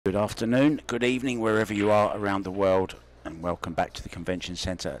Good afternoon, good evening, wherever you are around the world, and welcome back to the Convention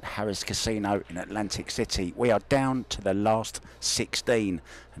Centre at Harrah's Casino in Atlantic City. We are down to the last 16,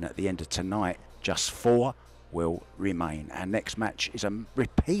 and at the end of tonight, just 4 will remain. Our next match is a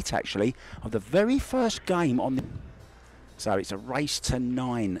repeat, actually, of the very first game on the... So it's a race to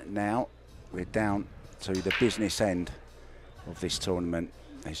 9 now. We're down to the business end of this tournament.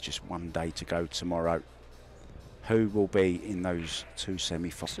 There's just one day to go tomorrow. Who will be in those two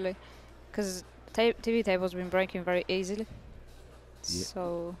semi-finals? Actually, because TV table's been breaking very easily. Yeah.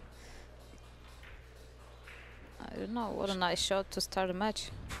 So I don't know. What a nice shot to start a match.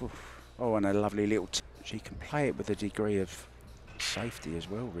 Oh, and a lovely little... she can play it with a degree of safety as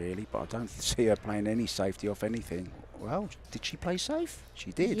well, really. But I don't see her playing any safety off anything. Well, did she play safe?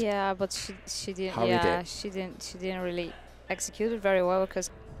 She did. Yeah, but she didn't. Hurried yeah, it. she didn't really execute it very well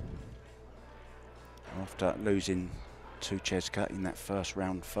because. After losing to Chezka in that first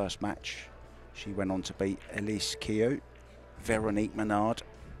round, first match, she went on to beat Elise Kiu, Veronique Menard,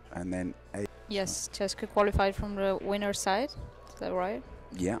 and then... Yes, Chezka qualified from the winner's side. Is that right?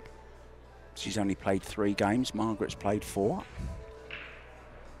 Yeah. She's only played 3 games. Margaret's played 4.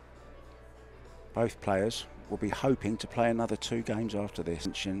 Both players will be hoping to play another 2 games after this.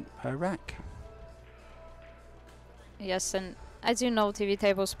 Per rack. Yes, and as you know, TV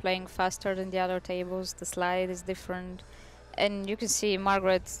tables playing faster than the other tables. The slide is different, and you can see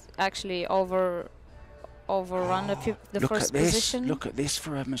Margaret actually overrun the first position. Look at this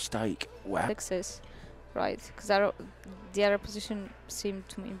for a mistake. Wow. Fixes, right? Because the other position seemed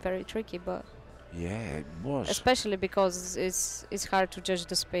to me very tricky, but yeah, it was. Especially because it's hard to judge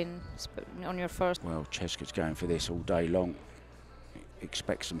the spin on your first. Well, Chezka's going for this all day long.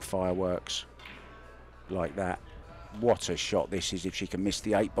 Expect some fireworks like that. What a shot this is. If she can miss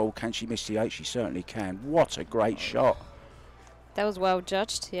the 8 ball, can she miss the 8? She certainly can. What a great shot. That was well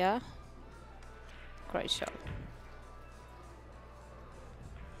judged, yeah. Great shot.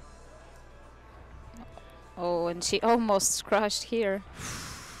 Oh, and she almost crashed here.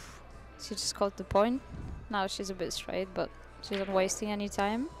 She just caught the point. Now she's a bit straight, but she's not wasting any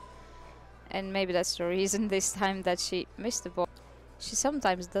time. And maybe that's the reason this time that she missed the ball. She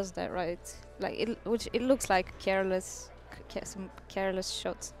sometimes does that, right? Like it looks like some careless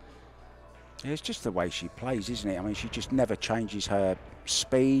shots. Yeah, it's just the way she plays, isn't it? I mean, she just never changes her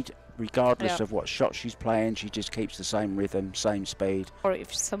speed, regardless of what shot she's playing. She just keeps the same rhythm, same speed. Or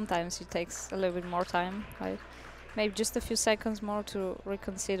if sometimes it takes a little bit more time, like maybe just a few seconds more to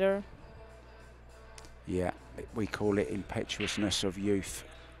reconsider. Yeah, we call it impetuousness of youth.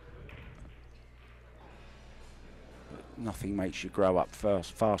 Nothing makes you grow up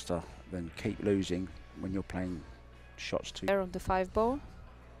faster than keep losing when you're playing shots too. There on the 5 ball.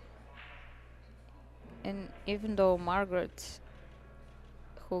 And even though Margaret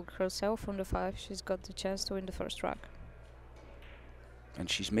hooked herself from the 5, she's got the chance to win the first rack. And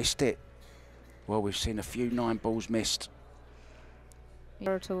she's missed it. Well, we've seen a few 9 balls missed.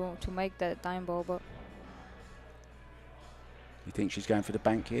 To make that 9 ball, but... You think she's going for the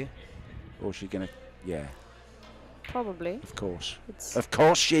bank here? Or is she going to... Yeah. Probably. Of course. It's of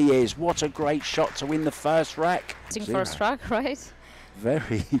course she is. What a great shot to win the first rack. First rack, right?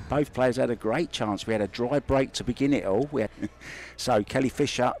 Very. Both players had a great chance. We had a dry break to begin it all. So Kelly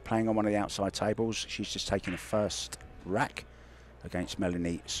Fisher playing on one of the outside tables. She's just taken the first rack against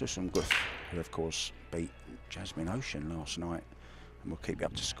Melanie Susumguth, who of course beat Jasmine Ocean last night. And we'll keep you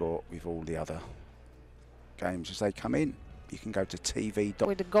up to score with all the other games as they come in. You can go to TV.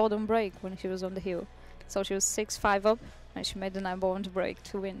 With the golden break when she was on the hill. So she was 6-5 up, and she made the 9 ball on the break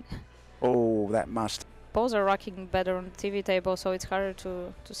to win. Oh, that must. Balls are rocking better on the TV table, so it's harder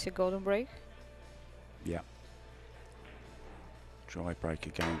to see a golden break. Yeah. Dry break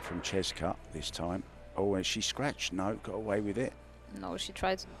again from Chezka this time. Oh, and she scratched. No, got away with it. No, she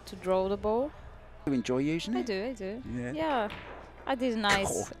tried to draw the ball. You enjoy using it? I do. Yeah. Yeah, I did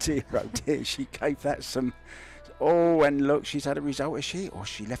nice. Oh dear, she gave that some. Oh, and look, she's had a result, has she? Or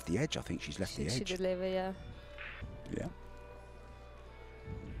she left the edge. I think she's left the edge. She did leave it, yeah. Yeah.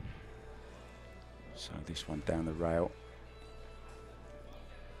 So this one down the rail.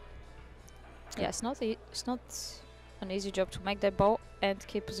 Yeah, it's not an easy job to make that ball and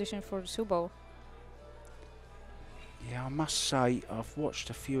keep position for the 2 ball. Yeah, I must say, I've watched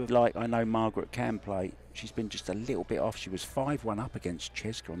a few of, like, I know Margaret can play. She's been just a little bit off. She was 5-1 up against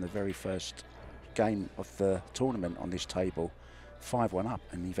Chezka on the very first game of the tournament on this table. 5-1 up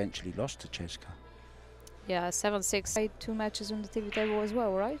and eventually lost to Chezka. Yeah, 7-6. Played 2 matches on the TV table as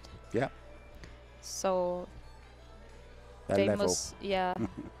well, right? Yeah. So they level. Yeah.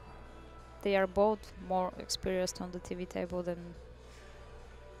 They are both more experienced on the TV table than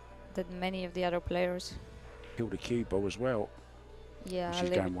than many of the other players. Killed a cue ball as well. Yeah, She's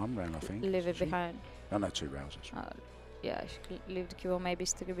going 1 round, I think. leave it behind. Oh no, 2 rounds. Yeah, she could leave the cue ball, maybe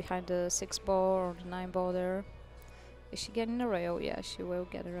stick it behind the 6 ball or the 9 ball there. Is she getting a rail? Yeah, she will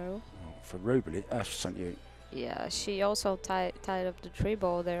get a rail. Oh, for Rubel, that's something you. Yeah, she also tied up the 3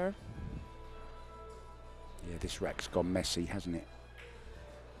 ball there. Yeah, this rack's gone messy, hasn't it?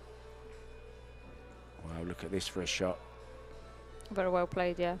 Wow, look at this for a shot. Very well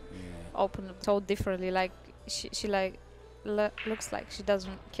played, yeah. Opened up so differently, like she like looks like she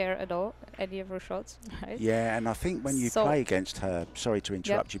doesn't care at all any of her shots, right? Yeah, and I think when you play against her, sorry to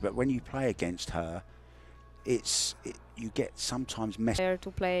interrupt you, but when you play against her, you get sometimes messy. There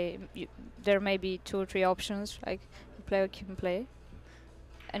to play, there may be 2 or 3 options, like the player can play,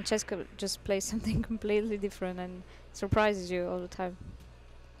 and Chezka just plays something completely different and surprises you all the time.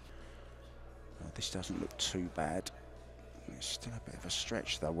 Oh, this doesn't look too bad. It's still a bit of a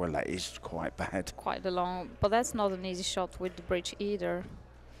stretch though. Well, that is quite bad. Quite a long, but that's not an easy shot with the bridge either.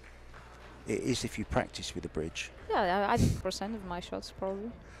 It is if you practice with the bridge. Yeah, I 10% of my shots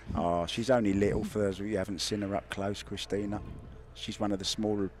probably. Oh, she's only little for those of you who haven't seen her up close, Christina. She's one of the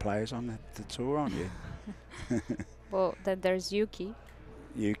smaller players on the tour, aren't you? Well, then there's Yuki.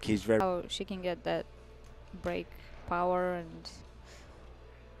 Yuki's very... How she can get that break power and,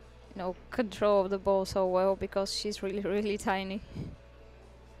 you know, control of the ball so well because she's really, really tiny.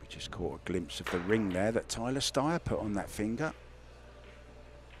 We just caught a glimpse of the ring there that Tyler Steyer put on that finger.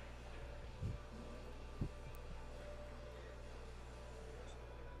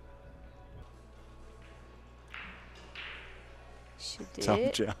 She did.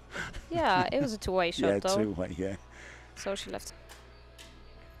 Told you. Yeah, it was a 2-way shot though. Yeah, 2-way, yeah. So she left.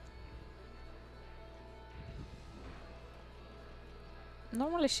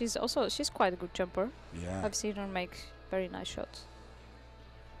 Normally she's quite a good jumper. Yeah. I've seen her make very nice shots.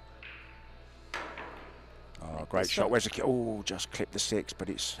 Oh, Like great shot. Where's the... Oh, just clipped the 6, but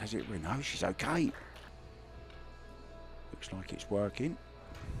has it... No, she's okay. Looks like it's working.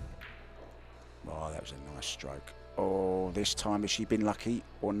 Oh, that was a nice stroke. Oh, this time has she been lucky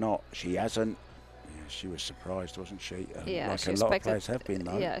or not? She hasn't. Yeah, she was surprised, wasn't she? Yeah, like she a lot of players have been,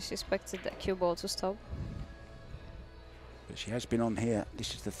 though. Yeah, she expected that cue ball to stop. But she has been on here.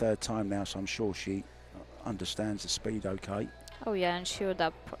 This is the 3rd time now, so I'm sure she understands the speed okay. Oh yeah, and she'll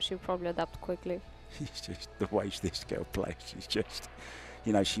probably adapt quickly. It's just the way this girl plays. She's just,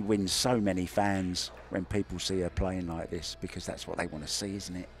 you know, she wins so many fans when people see her playing like this because that's what they want to see,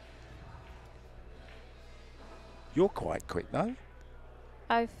 isn't it? You're quite quick though.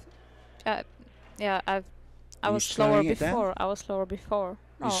 I was slower before.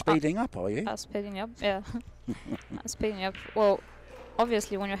 You're speeding up, are you? I'm speeding up, yeah. I'm speeding up. Well,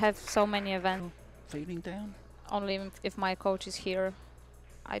 obviously when you have so many events. Feeling down? Only if my coach is here.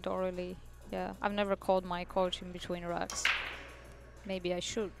 I don't really, yeah. I've never called my coach in between racks. Maybe I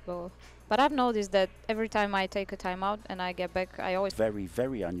should, but I've noticed that every time I take a timeout and I get back, I always... Very,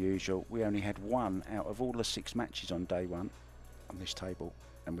 very unusual. We only had 1 out of all the 6 matches on day 1 on this table,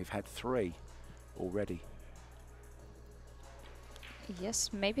 and we've had 3 already.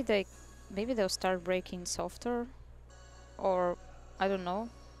 Yes, maybe they'll start breaking softer, or I don't know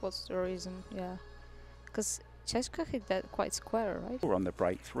what's the reason. Yeah, because Chezka hit that quite square, right? We're on the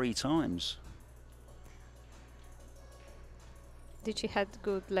break 3 times. Did she had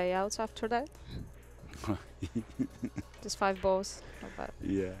good layouts after that? Just 5 balls. Not bad.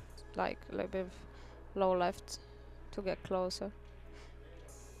 Yeah. Like a little bit of low left to get closer.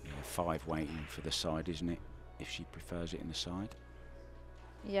 Yeah, 5 waiting for the side, isn't it? If she prefers it in the side.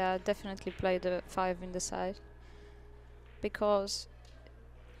 Yeah, definitely play the 5 in the side. Because,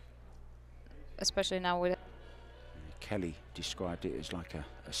 especially now with... Kelly described it as like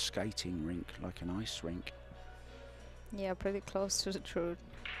a skating rink, like an ice rink. Yeah, pretty close to the truth.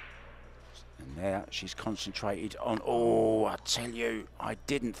 And there, she's concentrated on... Oh, I tell you, I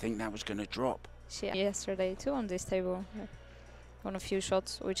didn't think that was going to drop. She yesterday too on this table. On a few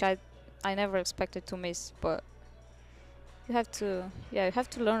shots, which I never expected to miss, but you have to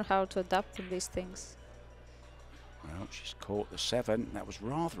learn how to adapt to these things. Well, she's caught the 7. That was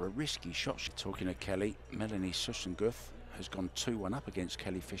rather a risky shot. She's talking to Kelly. Melanie Sussenguth has gone 2-1 up against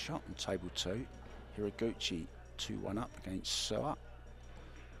Kelly Fisher on table 2. Hiraguchi 2-1 up against Soa.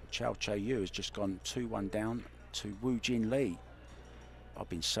 Chao Che-yu has just gone 2-1 down to Woo Jin Lee. I've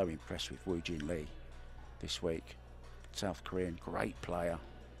been so impressed with Woo Jin Lee this week. South Korean, great player.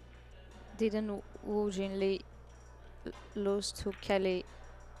 Didn't Woo Jin Lee lose to Kelly?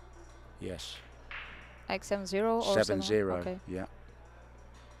 Yes. Like 7-0 or 7-0, okay. yeah.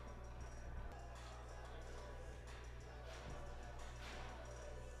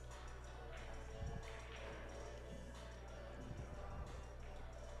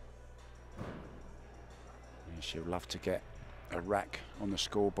 She'll love to get a rack on the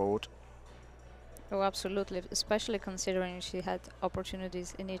scoreboard. Oh, absolutely, especially considering she had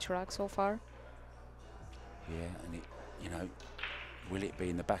opportunities in each rack so far. Yeah, and it, you know, will it be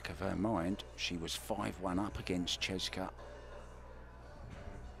in the back of her mind? She was 5-1 up against Chezka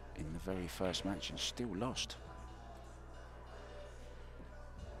in the very first match and still lost.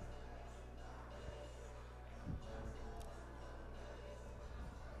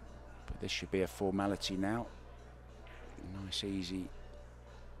 But this should be a formality now. Nice, easy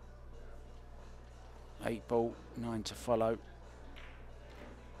 8-ball, 9 to follow.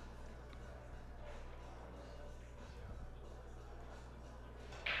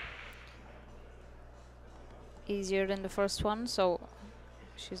 Easier than the first one, so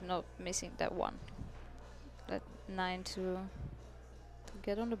she's not missing that one. That 9 to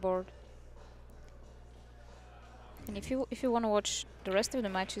get on the board. And if you want to watch the rest of the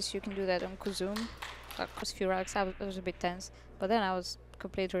matches, you can do that on Kuzum. First few racks I was a bit tense, but then I was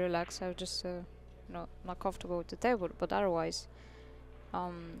completely relaxed. I was just not comfortable with the table, but otherwise,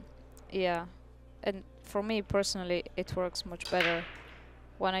 yeah. And for me personally, it works much better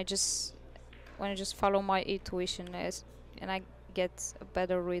when I just follow my intuition and I get a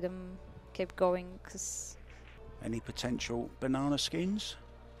better rhythm, keep going. Cause any potential banana skins?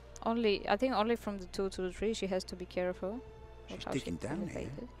 I think only from the 2 to the 3 she has to be careful. She's digging down here.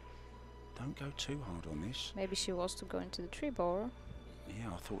 Don't go too hard on this. Maybe she wants to go into the 3-ball.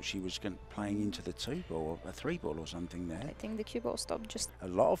 Yeah, I thought she was playing into the 2-ball, a 3-ball or something there. I think the cue ball stopped just... A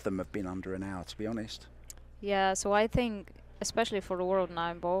lot of them have been under an hour, to be honest. Yeah, so I think, especially for the World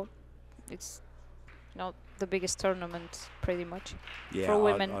 9-ball, it's the biggest tournament, pretty much. Yeah, for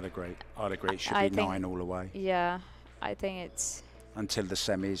women, I'd agree. It should be 9 all the way. Yeah, I think it's... Until the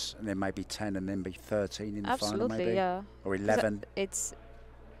semis, and then maybe 10, and then be 13 in the final, maybe? Absolutely, yeah. Or 11. It's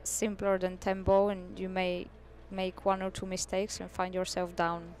simpler than 10-ball, and you may make 1 or 2 mistakes and find yourself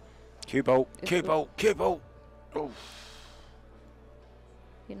down. Cue ball, cue ball, cue ball. Oh.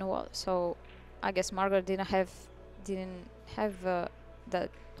 You know what? So I guess Margaret didn't have that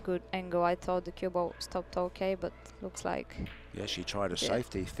good angle. I thought the cue ball stopped okay, but looks like... Yeah, she tried a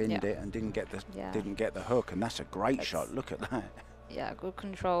safety, thinned it, and didn't get the hook, and that's a great shot. Look at that. Yeah, good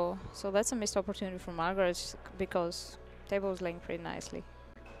control. So that's a missed opportunity for Margaret because table was laying pretty nicely,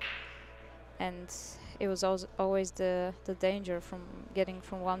 and it was always the danger from getting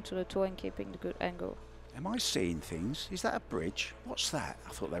from 1 to the 2 and keeping the good angle. Am I seeing things? Is that a bridge? What's that? I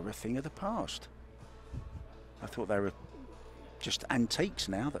thought they were a thing of the past. I thought they were just antiques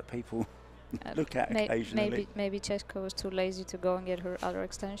now that people look at occasionally. Maybe Chezka was too lazy to go and get her other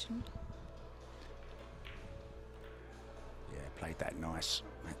extension. Yeah, played that nice.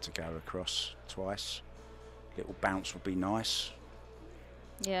 Had to go across twice. Little bounce would be nice.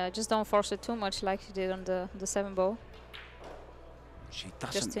 Yeah, just don't force it too much like she did on the 7-ball. She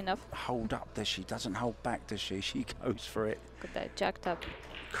doesn't hold up, does she? Doesn't hold back, does she? She goes for it. Got that jacked up.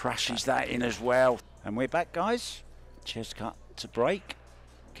 Crashes that in as well. And we're back, guys. Chezka to break.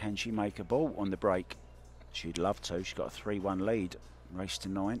 Can she make a ball on the break? She'd love to. She's got a 3-1 lead. Race to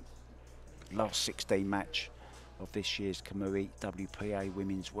 9. Last 16 match of this year's Kamui WPA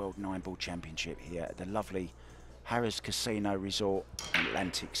Women's World 9-Ball Championship here at the lovely Harrah's Casino Resort in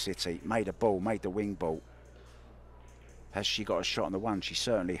Atlantic City. Made a ball, made the wing ball. Has she got a shot on the 1? She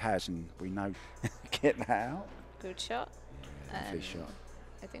certainly has, and we know. Get that out. Good shot. Yeah, lovely shot.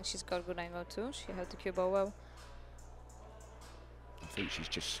 I think she's got a good angle too. She had the cue ball well. I think she's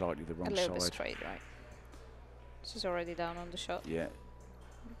just slightly the wrong side. A little bit straight, right. She's already down on the shot. Yeah.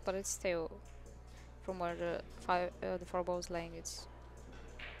 But it's still, from where the 4-ball is laying, it's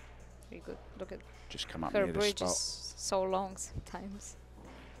pretty good. Look at just come up her near the bridge spot. is so long sometimes.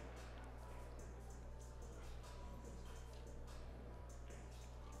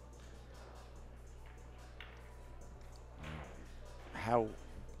 How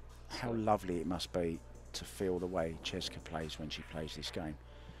lovely it must be to feel the way Chezka plays when she plays this game.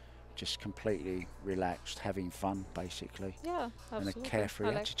 Just completely relaxed, having fun, basically. Yeah, absolutely. And a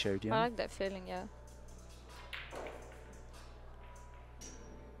carefree attitude, yeah. I like that feeling, yeah.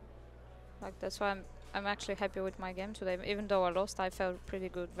 Like that's why I'm actually happy with my game today. Even though I lost, I felt pretty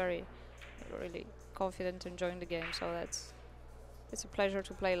good, really confident enjoying the game. So it's a pleasure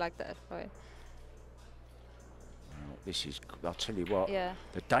to play like that, right? Well, this is, I'll tell you what, yeah.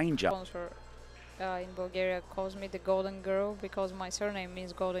 The danger. Sponsor in Bulgaria calls me the Golden Girl because my surname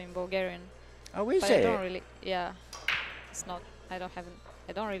means golden in Bulgarian. Oh, is but it? I don't really, yeah. It's not. I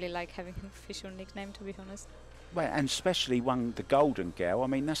don't really like having an official nickname, to be honest. Well, and especially the Golden Girl. I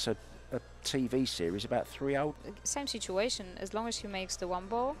mean, that's a TV series about 3 old. Same situation. As long as she makes the 1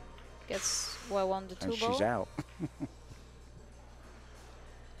 ball, gets well on the And 2 she's ball. out.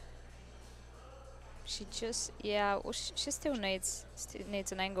 She just, yeah, well, she still needs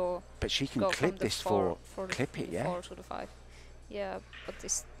an angle. But she can Go clip from the this 4 for the clip it, the yeah. 4 to the 5. Yeah, but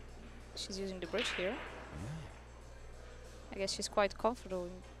this, she's using the bridge here. I guess she's quite comfortable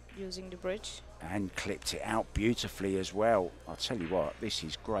in using the bridge. And clipped it out beautifully as well. I'll tell you what, this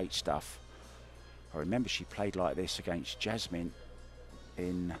is great stuff. I remember she played like this against Jasmine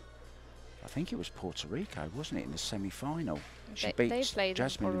in, I think it was Puerto Rico, wasn't it, in the semi-final? She They beat played in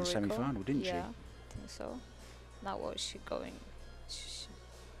Jasmine in the Puerto Rico. semi-final, didn't Yeah, I think so. Now what is she going? She's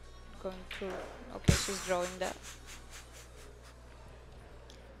going to. Okay, she's drawing that.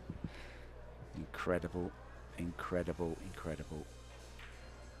 Incredible, incredible, incredible.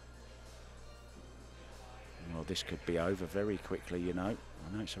 Well, this could be over very quickly, you know.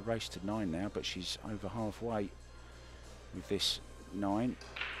 I know it's a race to 9 now, but she's over halfway with this 9.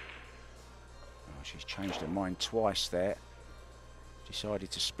 Oh, she's changed her mind twice there. Decided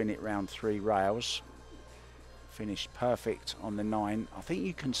to spin it round 3 rails. Finished perfect on the 9. I think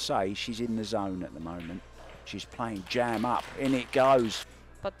you can say she's in the zone at the moment. She's playing jam up. In it goes.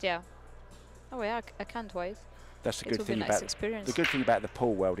 But yeah. Oh yeah, I can't wait. That's the It good will be thing a nice about experience. the good thing about the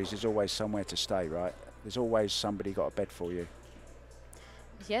pool world is there's always somewhere to stay, right? There's always somebody got a bed for you.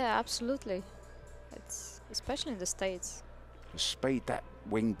 Yeah, absolutely. It's especially in the States. The speed that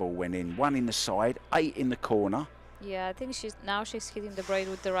wing ball went in, 1 in the side, 8 in the corner. Yeah, I think she's hitting the braid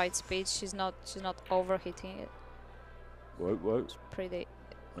with the right speed. She's not overhitting it. Whoa, whoa. It's pretty.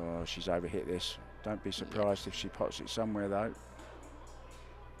 Oh, she's overhit this. Don't be surprised if she pots it somewhere though.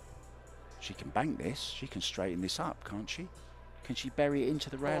 She can bank this. She can straighten this up, can't she? Can she bury it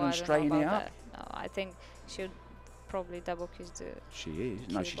into the rail and straighten it up? That. No, I think she'll probably double kiss the. She is.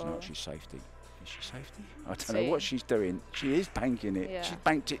 No, she's ball. not. She's safety. Is she safety? I don't know what she's doing. She is banking it. Yeah. She's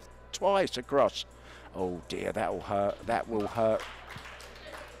banked it twice across. Oh dear, that will hurt. That will hurt.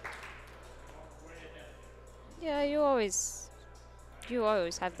 Yeah, you always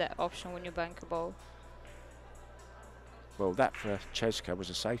have that option when you bank a ball. Well, that for Chezka was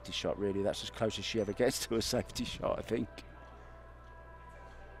a safety shot, really. That's as close as she ever gets to a safety shot, I think.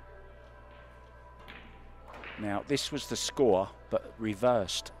 Now, this was the score, but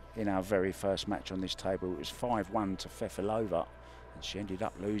reversed in our very first match on this table. It was 5-1 to Fefilova, and she ended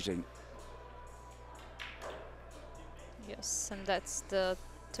up losing. Yes, and that's the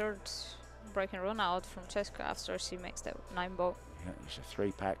 3rd break and run out from Chezka after she makes that 9 ball. Yeah, it's a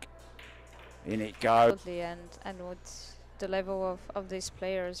 3-pack. In it goes. Absolutely, and with the level of these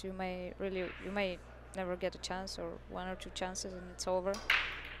players, you may never get a chance or 1 or 2 chances and it's over.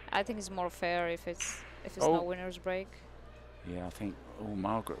 I think it's more fair if it's no winner's break. Yeah, I think all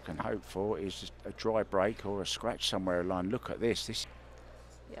Margaret can hope for is just a dry break or a scratch somewhere along. Look at this.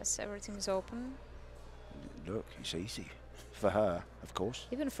 Yes, everything's open. Look, it's easy for her, of course.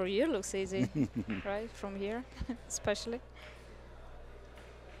 Even for you, it looks easy, right? From here, especially.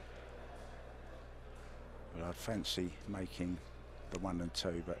 Well, I'd fancy making the 1 and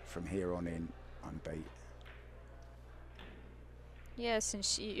 2, but from here on in, I'm beat. Yes,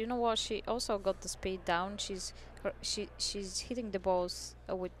 and you know what? She also got the speed down. She's hitting the balls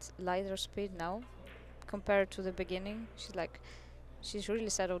with lighter speed now, compared to the beginning. She's really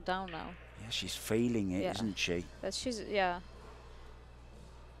settled down now. Yeah, she's feeling it, isn't she? But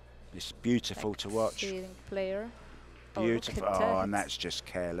it's beautiful like to watch. Feeling player. Beautiful. Oh, oh, and that's just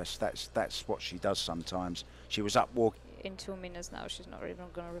careless. That's what she does sometimes. She was up walking. In 2 minutes now, she's not even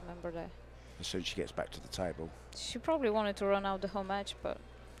going to remember that. As soon as she gets back to the table. She probably wanted to run out the whole match,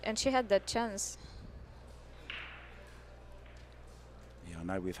 and she had that chance. Yeah, I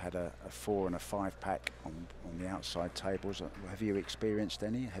know we've had a 4 and a 5-pack on the outside tables. Have you experienced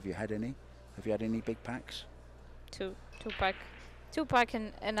any? Have you had any? Have you had any big packs? Two pack,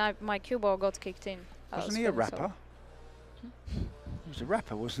 and my cue ball got kicked in. Wasn't he a rapper? He was a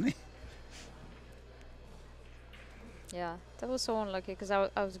rapper, wasn't he? Yeah, that was so unlucky because I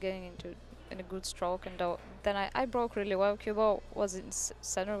was getting in a good stroke, and then I broke really well. Cue ball was in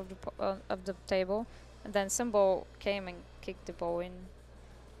center of the table, and then some ball came and kicked the ball in.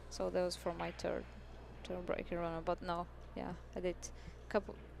 So that was for my third breaking runner. But no, yeah, I did a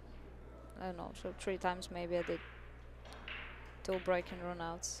couple. I don't know, so 3 times maybe I did 2 breaking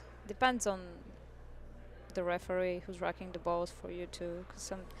runouts. Depends on the referee who's racking the balls for you too, because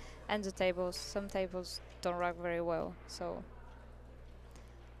some tables don't rack very well, so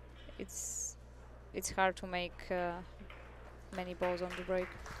it's hard to make many balls on the break.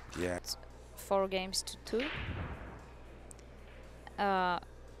 Yeah. It's 4 games to 2.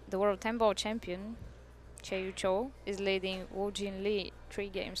 The world 10 ball champion Che Cho is leading Woo Jin Lee 3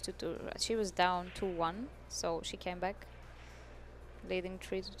 games to 2. She was down 2-1, so she came back, leading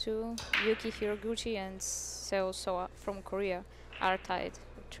 3-2. Yuki Hiroguchi and Seo Soa from Korea are tied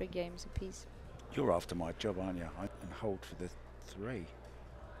with 3 games apiece. You're after my job, aren't you? I can hold for the 3.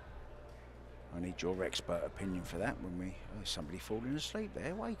 I need your expert opinion for that. When there's somebody falling asleep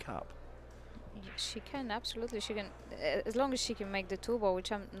there, wake up. She can, absolutely. She can, as long as she can make the 2 ball,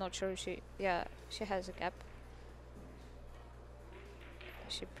 which I'm not sure she has a gap.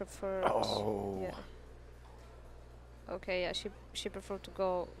 She prefers. Oh. Yeah. Okay, yeah, she preferred to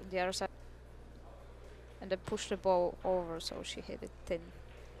go the other side and then push the ball over, so she hit it thin.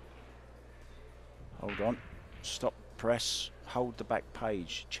 Hold on. Stop press. Hold the back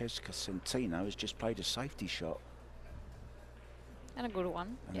page. Chezka Centeno has just played a safety shot. And a good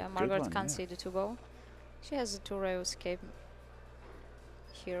one. And yeah, a good Margaret one, can't yeah. see the 2 ball. She has a 2-rail escape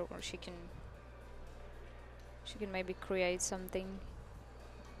here where she can maybe create something.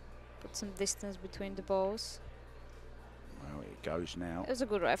 Put some distance between the balls. Well, it goes now. It was a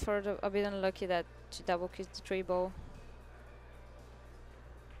good effort. A bit unlucky that she double kicked the 3 ball.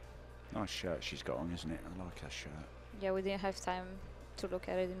 Nice shirt she's got on, isn't it? I like her shirt. Yeah, we didn't have time to look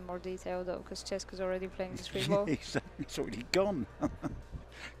at it in more detail though, because Chezka's already playing the 3 ball. It's already gone.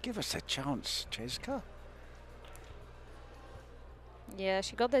 Give us a chance, Chezka. Yeah,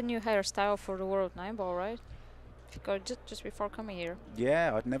 she got that new hairstyle for the World 9 ball, right? She got it just before coming here.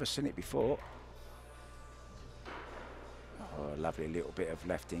 Yeah, I'd never seen it before. Oh, a lovely little bit of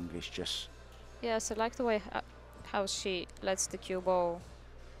left English, just. Yes, I like the way how she lets the cue ball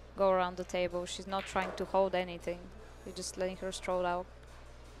go around the table. She's not trying to hold anything. You're just letting her stroll out.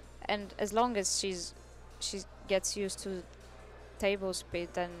 And as long as she gets used to table speed,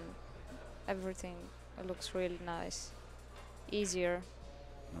 then everything looks really nice. Easier.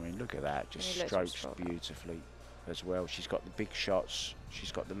 I mean, look at that. Just And he lets her strokes stroll out. beautifully as well. She's got the big shots.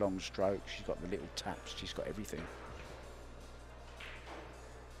 She's got the long strokes. She's got the little taps. She's got everything.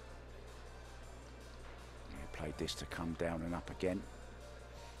 Played this to come down and up again.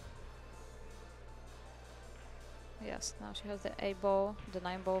 Yes, now she has the 8 ball, the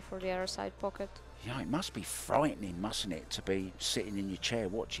 9 ball for the other side pocket. Yeah, it must be frightening, mustn't it, to be sitting in your chair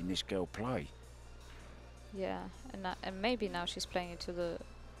watching this girl play. Yeah, and maybe now she's playing it to the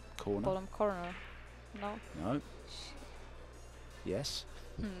Corner? bottom corner. No? No. Yes.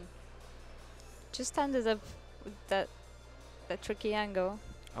 Just ended up with that tricky angle.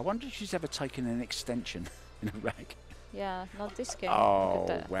 I wonder if she's ever taken an extension in a rack. Yeah, not this game. Look Oh, at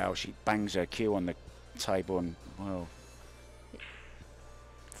that. wow, she bangs her cue on the table and, well,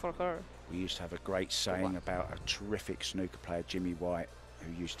 For her. we used to have a great saying about a terrific snooker player, Jimmy White,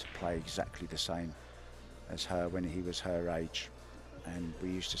 who used to play exactly the same as her when he was her age. And we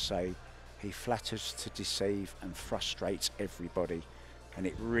used to say, he flatters to deceive and frustrates everybody. And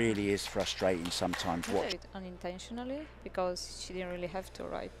it really is frustrating sometimes. I did it unintentionally because she didn't really have to,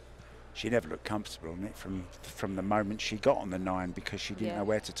 right? She never looked comfortable on it from the moment she got on the 9 because she didn't know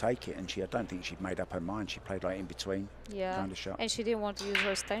where to take it, and I don't think she'd made up her mind. She played like in between kind of shot. And she didn't want to use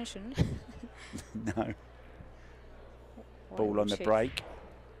her extension. No. Why Ball on would the she? break.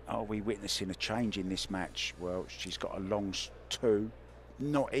 Are we witnessing a change in this match? Well, she's got a long 2.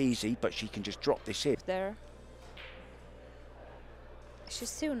 Not easy, but she can just drop this in. There. She's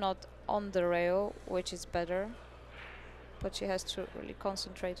still not on the rail, which is better. But she has to really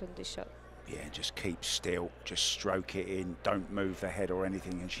concentrate on this shot. Yeah, just keep still. Just stroke it in. Don't move the head or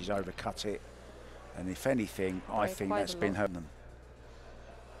anything, and she's overcut it. And if anything, I think that's been her.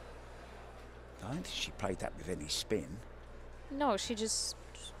 I don't think she played that with any spin. No, she just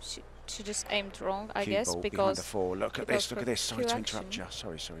aimed wrong, I Cue guess, ball behind because the 4. Look at this. Look at this. Sorry to interrupt action.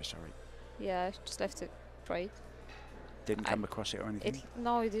 you. Sorry. yeah, just left it straight. Didn't come across it or anything.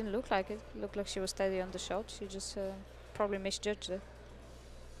 No, it didn't look like it. It looked like she was steady on the shot. She just probably misjudged it.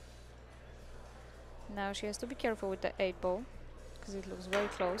 Now she has to be careful with the 8 ball because it looks very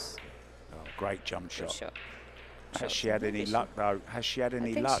close. Oh, great jump Good shot. shot. Has she had any luck though? Has she had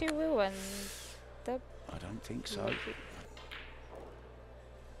any luck? I think she will, and that I don't think so.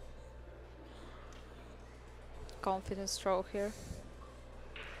 confident stroke here.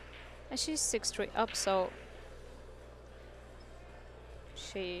 And she's 6-3 up, so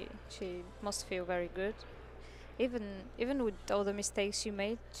she must feel very good. Even with all the mistakes she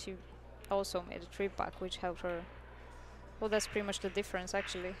made, she also made a 3-pack, which helped her. Well, that's pretty much the difference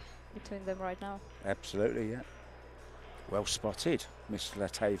actually between them right now. Absolutely, yeah. Well spotted, Miss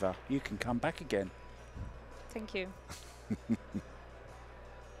Lateva. You can come back again. Thank you.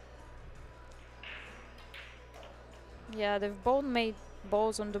 Yeah, they've both made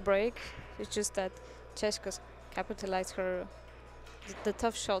balls on the break. It's just that Chezka capitalized the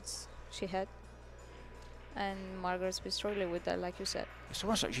tough shots she had. And Margaret's been struggling with that, like you said. It's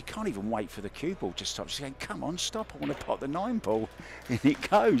almost like she can't even wait for the cue ball to stop. She's going, come on, stop, I want to pot the 9 ball. And it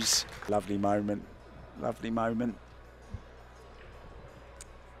goes. Lovely moment. Lovely moment.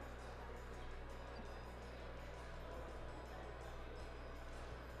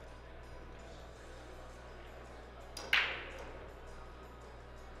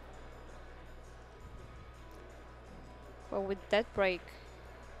 Well, with that break,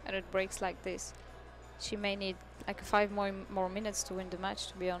 and it breaks like this, she may need like 5 more minutes to win the match,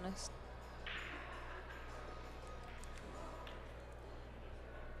 to be honest.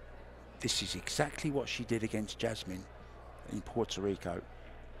 This is exactly what she did against Jasmine in Puerto Rico.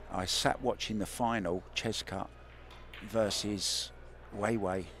 I sat watching the final, Chezka versus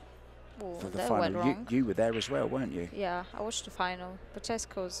Weiwei for the that final. went wrong. You were there as well, weren't you? Yeah, I watched the final. But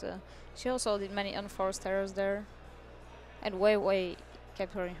Chezka's, she also did many unforced errors there. And Weiwei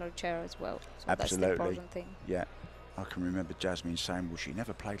kept her in her chair as well. So Absolutely. That's the important thing. Yeah. I can remember Jasmine saying, well, she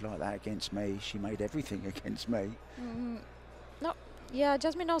never played like that against me. She made everything against me. No. Yeah,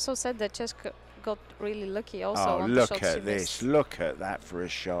 Jasmine also said that Chezka got really lucky also Oh, on the look shots at she this. missed. Look at that for a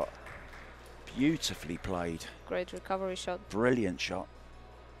shot. Beautifully played. Great recovery shot. Brilliant shot.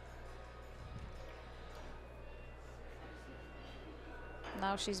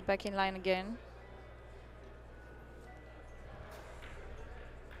 Now she's back in line again.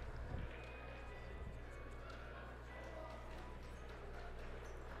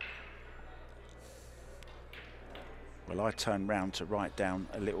 Well, I turned round to write down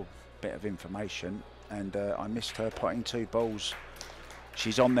a little bit of information and I missed her potting 2 balls.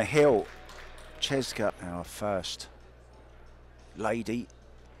 She's on the hill. Chezka, our first lady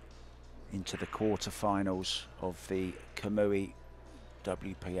into the quarterfinals of the Kamui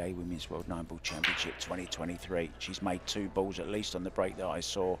WPA Women's World 9-Ball Championship 2023. She's made 2 balls at least on the break that I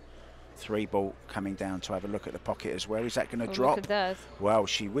saw. 3 ball coming down to have a look at the pocket as well. Is that going to drop? Look at that. Well,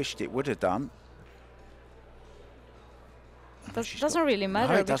 she wished it would have done. Doesn't really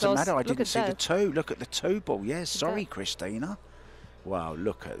matter. No, it doesn't matter. I didn't see that. the 2. Look at the 2 ball. Yes, sorry, Christina. Wow,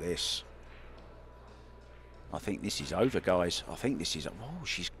 look at this. I think this is over, guys. I think this is. Oh,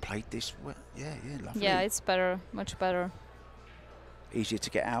 she's played this well. Yeah, lovely. Yeah, it's better, much better. Easier to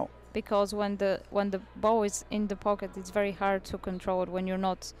get out. Because when the ball is in the pocket, it's very hard to control it when you're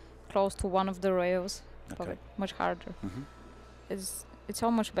not close to one of the rails. Okay. Much harder. Mm-hmm. It's so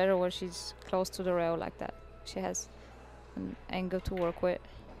much better when she's close to the rail like that. She has an angle to work with.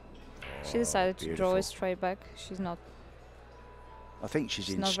 She decided to draw it straight back. She's not. I think she's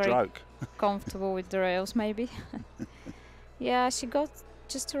in not stroke. Very comfortable with the rails, maybe. Yeah, she got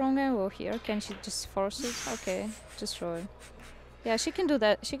just the wrong angle here. Can she just force it? Okay, just throw it. Yeah, she can do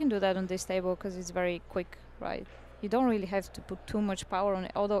that. She can do that on this table because it's very quick, right? You don't really have to put too much power on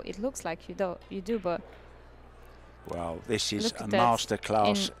it, although it looks like you do, but. Well, this is a that.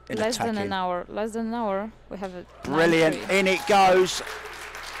 masterclass in less attacking. than an hour, we have a Brilliant. 9-3. In it goes.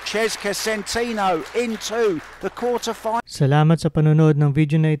 Chezka Centeno into the quarterfinal. Salamat sa panonood ng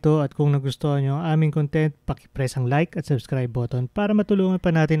video na ito at kung nagustuhan nyo ang aming content, paki-press ang like at subscribe button para matulungan pa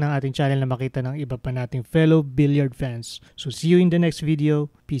natin ang ating channel na makita ng iba pa nating fellow billiard fans. So see you in the next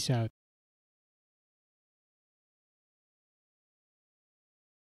video. Peace out.